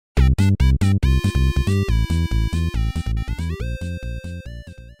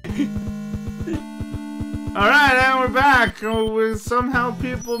somehow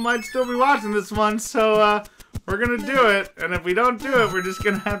people might still be watching this one, so we're gonna do it. And if we don't do it, we're just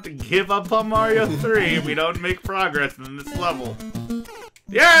gonna have to give up on Mario 3 if we don't make progress in this level.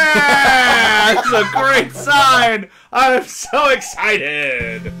 Yeah! It's a great sign! I'm so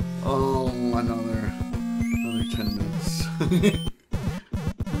excited! Oh, another 10 minutes.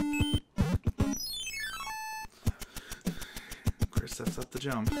 Chris sets up the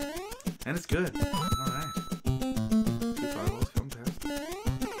jump. And it's good. Alright. 2 fireballs come past.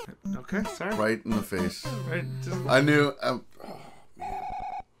 Okay, sorry. Right in the face. Right, I knew...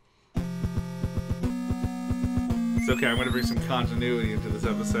 It's okay, I'm gonna bring some continuity into this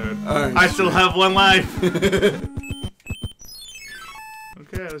episode. Right, I still have 1 life!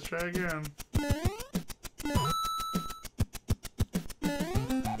 Okay, let's try again.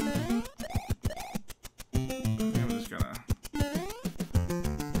 I'm just gonna...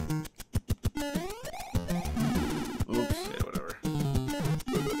 Oops. Yeah, whatever.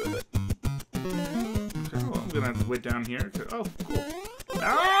 Okay, well, I'm gonna have to wait down here. Oh, cool.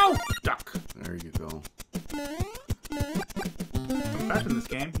 Ow! Duck! There you go. In fact, in this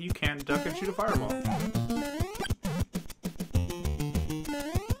game, you can't duck and shoot a fireball.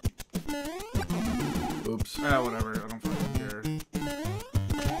 Oops. Ah, whatever. I don't fucking care.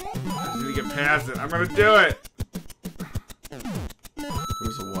 I just need to get past it. I'm gonna do it!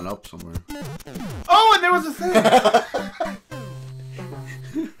 There's a 1-up somewhere. Oh, and there was a thing!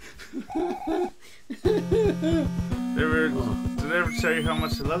 Did I ever tell you how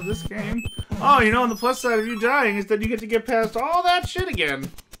much I love this game? Oh, you know, on the plus side of you dying is that you get to get past all that shit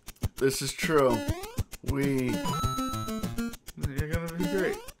again. This is true. You're gonna be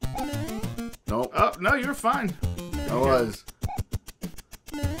great. Nope. Oh, no, you're fine. I was.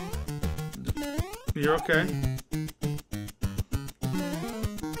 You're okay.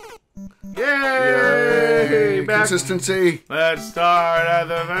 Yay! Yay! Back. Consistency. Let's start at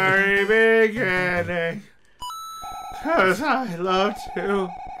the very beginning. 'Cause I love to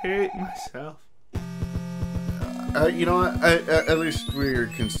hate myself. You know what? At least we're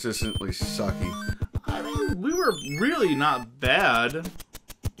consistently sucky. I mean, we were really not bad.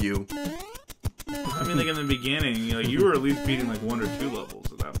 You. I mean, like in the beginning, you were at least beating like 1 or 2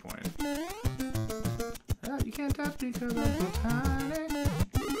 levels at that point. Oh, you can't touch me because I'm so tiny.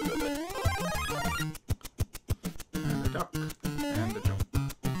 And the duck. And the jump.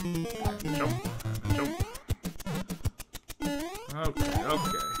 And the jump. And the jump. Okay.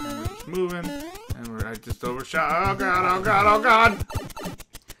 And we're just moving. And I just overshot. Oh god, oh god, oh god!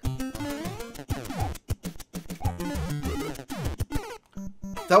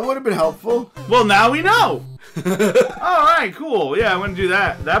 That would have been helpful. Well, now we know! Alright, cool. Yeah, I'm gonna do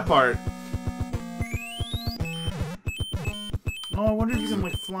that part. Oh, I wonder if you can,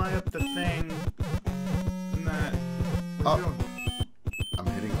 like, fly up the thing. And that... Up. I'm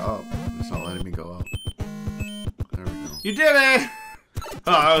hitting up. It's not letting me go up. There we go. You did it!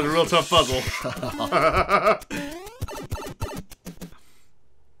 Oh, that was a real tough puzzle.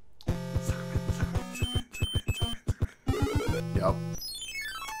 Yep.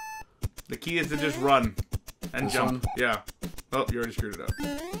 The key is to just run. And This jump. one? Yeah. Oh, you already screwed it up.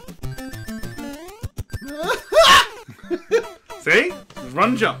 See?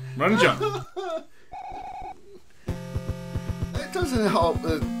 Run, jump. Run, jump. It doesn't help.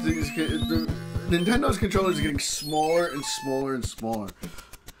 Nintendo's controllers are getting smaller and smaller and smaller.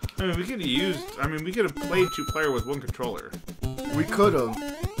 I mean, we could have played 2-player with 1 controller. We could have,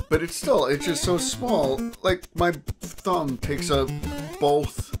 but it's just so small. Like, my thumb takes up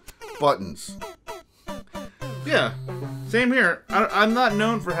both buttons. Yeah. Same here. I'm not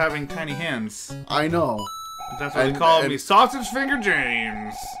known for having tiny hands. I know. That's why they call me Sausage Finger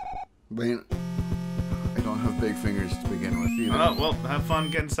James. I mean, I don't have big fingers to begin with either. Oh, well, have fun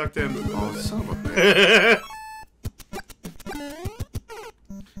getting sucked in. Oh, son of a bitch.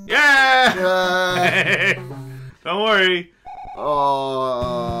 Yeah! Yeah. Don't worry.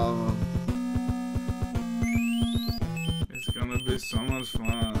 It's gonna be so much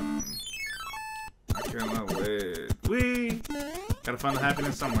fun. I cannot wait. Whee! Gotta find the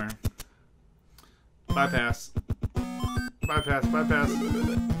happiness somewhere. Bypass. Bypass, bypass.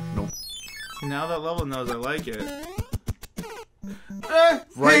 Nope. See, now that level knows I like it.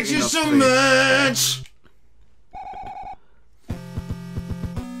 Right hate you in the so face. much!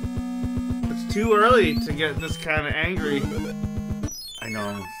 It's too early to get this kind of angry. I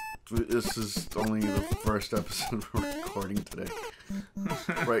know. This is only the first episode we're recording today.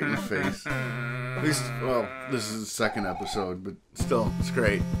 Right in the face. At least, well, this is the second episode, but still, it's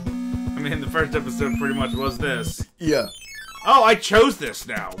great. I mean, the first episode pretty much was this. Yeah. Oh, I chose this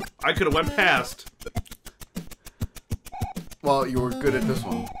now. I could have went past. Well, you were good at this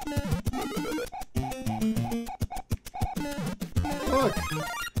one. Look!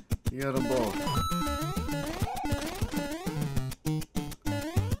 You got them both.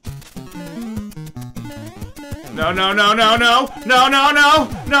 No, no, no, no, no! No, no, no!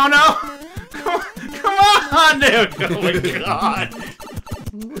 No, no! Come on, dude! Oh my god!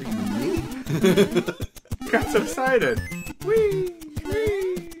 What do you mean? Got so excited. Whee!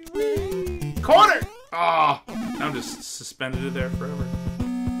 Whee! Whee! Corner! Oh! I'm just suspended it there forever.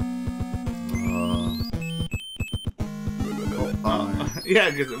 Yeah,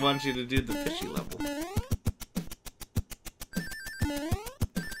 because it wants you to do the fishy level.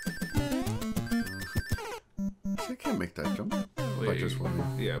 I can't make that jump. Well, I just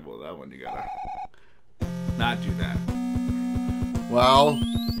won. yeah, well, that one you gotta not do that. Well,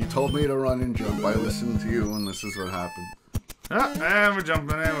 you told me to run and jump. I listened to you, and this is what happened. And we're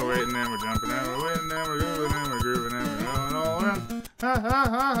jumping and we're waiting and we're jumping and we're waiting and we're grooving and we're grooving and we're going all around. Ha ha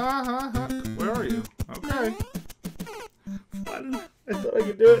ha ha ha ha. Where are you? Okay. Fun. I thought I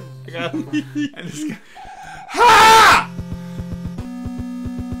could do it. I got it. I just got... Ha!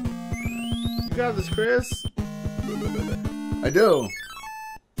 You got this, Chris. I do.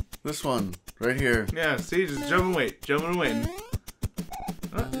 This one, right here. Yeah, see, just jump and wait. Jumping and waiting.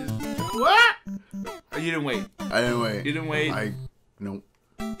 What? Oh, you didn't wait. I didn't wait. You didn't wait. Nope.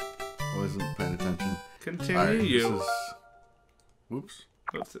 I wasn't paying attention. Continue Alright, you. this is... Whoops.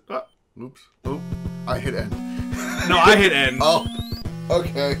 What's it? Oh. Whoops. Oh, I hit end. No, I hit end. Oh,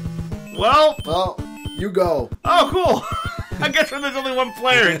 okay. Well, you go. oh, cool. I guess when there's only one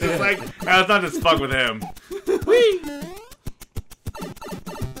player, it's just like, let's not just fuck with him. Whee!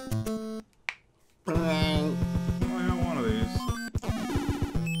 I got one of these.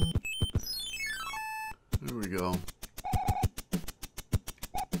 There we go.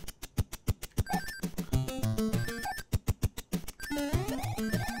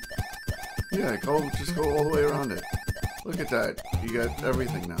 Yeah, just go all the way around it. Look at that. You got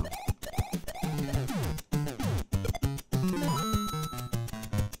everything now.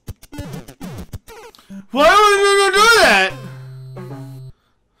 Why would we do that?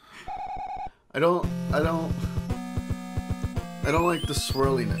 I don't like the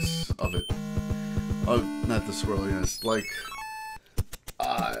swirliness of it. Oh, not the swirliness. Like,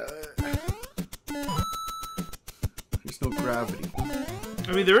 there's no gravity.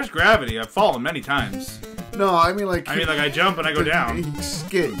 I mean, there is gravity. I've fallen many times. No, I mean like. I jump and I go down. He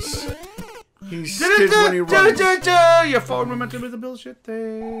skids. He skids when he runs. Your forward momentum is a bullshit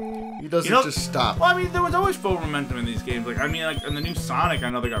thing. He doesn't just stop. Well, I mean, there was always forward momentum in these games. Like, I mean, like in the new Sonic, I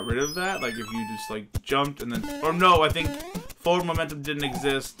know they got rid of that. Like, if you just like jumped and then, or no, I think forward momentum didn't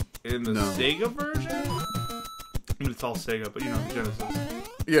exist in the Sega version. I mean, it's all Sega, but you know, Genesis.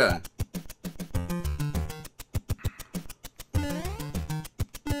 Yeah.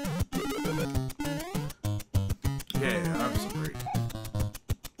 Yeah, I'm so great.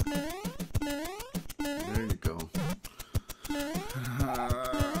 There you go.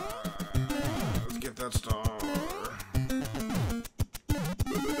 Let's get that star.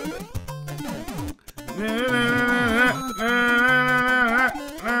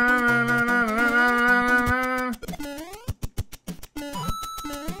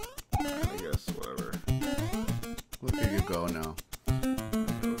 I guess, whatever. Look at you go now.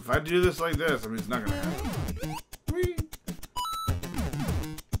 If I do this like this, I mean, it's not gonna happen. Whee!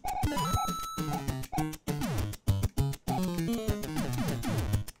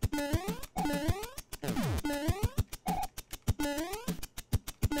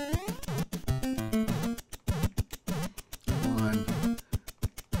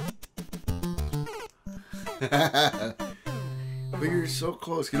 But you're so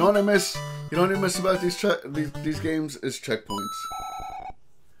close. You know what I miss? You know what I miss about these games is checkpoints.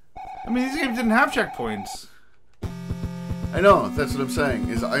 I mean, these games didn't have checkpoints. I know. That's what I'm saying.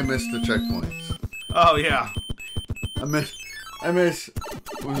 Is I miss the checkpoints. Oh yeah. I miss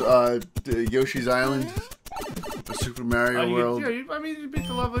Yoshi's Island, the Super Mario World. I mean, you beat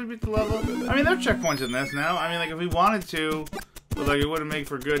the level. I mean, there are checkpoints in this now. I mean, like if we wanted to, but like it wouldn't make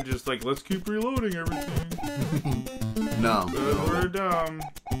for good. Just like let's keep reloading everything. No. We're dumb.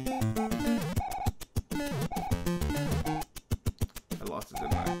 I lost it,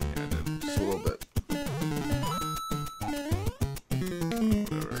 didn't I? Yeah, I did. Just a little bit.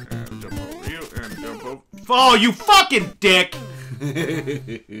 Whatever. And jump over you, and jump over. Oh, you fucking dick!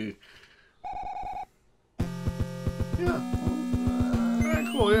 Yeah. Alright,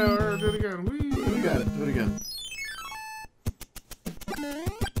 cool. Yeah, we're do it again. Whee. Do it again. Do it again.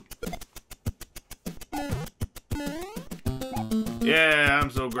 Yeah, I'm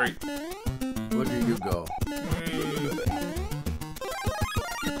so great. Look at you go. Whee.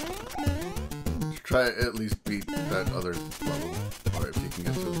 Try to at least beat that other level. Or if you can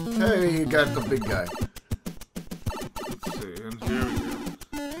get to... Hey, you got the big guy. Let's see, and here we go.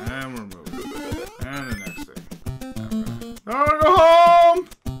 And we're moving. And the next thing. Okay. I wanna go home!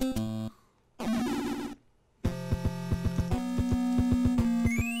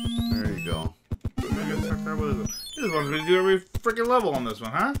 There you go. This one's gonna do every freaking level on this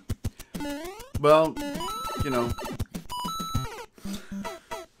one, huh? Well, you know.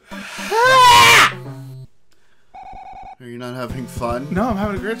 Are you not having fun? No, I'm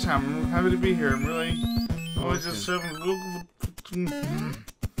having a great time. I'm happy to be here. I'm really always just serving like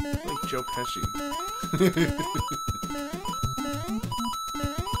Joe Pesci.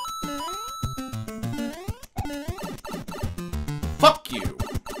 Fuck you!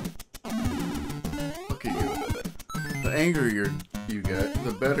 Look at you. The angrier you get,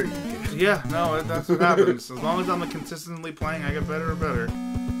 the better you get. Yeah, no, that's what happens. As long as I'm consistently playing, I get better and better.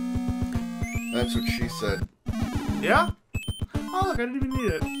 That's what she said. Yeah? Oh, look, I didn't even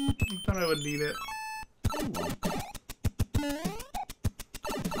need it. I thought I would need it.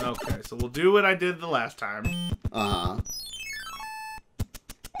 Okay, so we'll do what I did the last time. Uh-huh.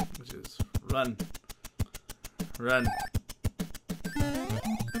 Which is run. Run.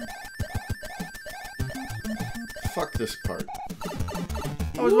 Fuck this part.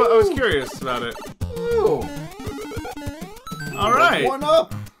 I was curious about it. Ooh. Alright. One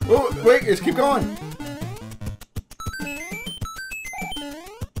up. Oh, wait, let's keep going.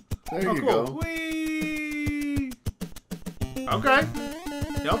 There you cool. go. Whee! Okay.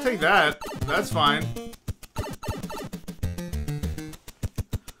 Yeah, I'll take that. That's fine.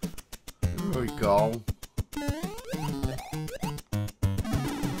 There we go.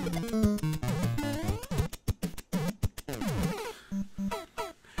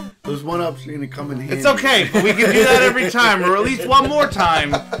 Those one-ups are gonna come in handy. It's okay, but we can do that every time, or at least one more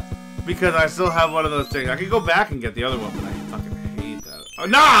time, because I still have one of those things. I could go back and get the other one, but I fucking hate that. Oh,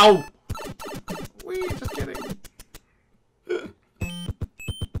 no! Wee, just kidding.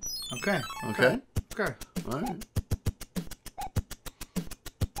 Okay. Okay? Okay. Alright.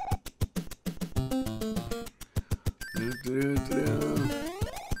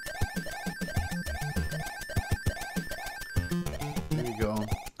 There you go.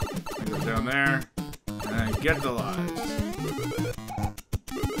 I go down there, and I get the lives.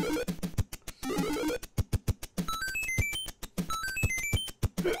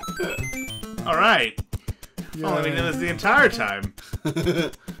 Alright. Following me to this the entire time.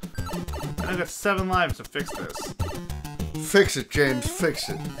 I got 7 lives to fix this. Fix it, James. Fix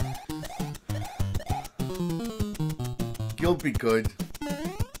it. You'll be good.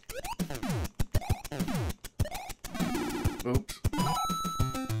 Oops.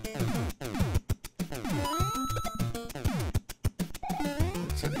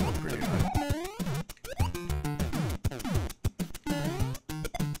 That's setting up pretty high.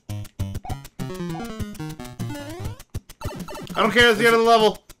 I don't care, it's the end of the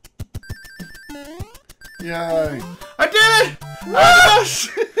level. Yay. I did it! Yes!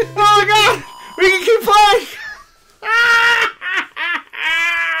 Oh my god! We can keep playing!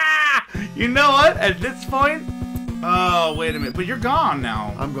 You know what? At this point... Oh, wait a minute. But you're gone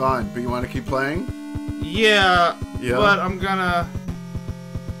now. I'm gone, but you want to keep playing? Yeah. Yeah. But I'm gonna...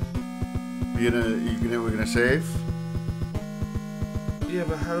 We're gonna save? Yeah,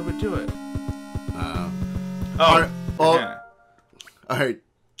 but how do we do it? Oh. Yeah. Alright.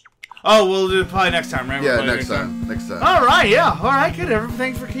 Oh, we'll do it probably next time, right? Yeah, next time. Next time. Alright, yeah. Alright, good.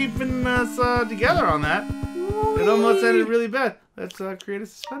 Thanks for keeping us together on that. It almost ended really bad. Let's create a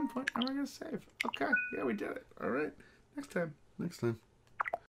suspend point, and we're going to save. Okay. Yeah, we did it. Alright. Next time. Next time.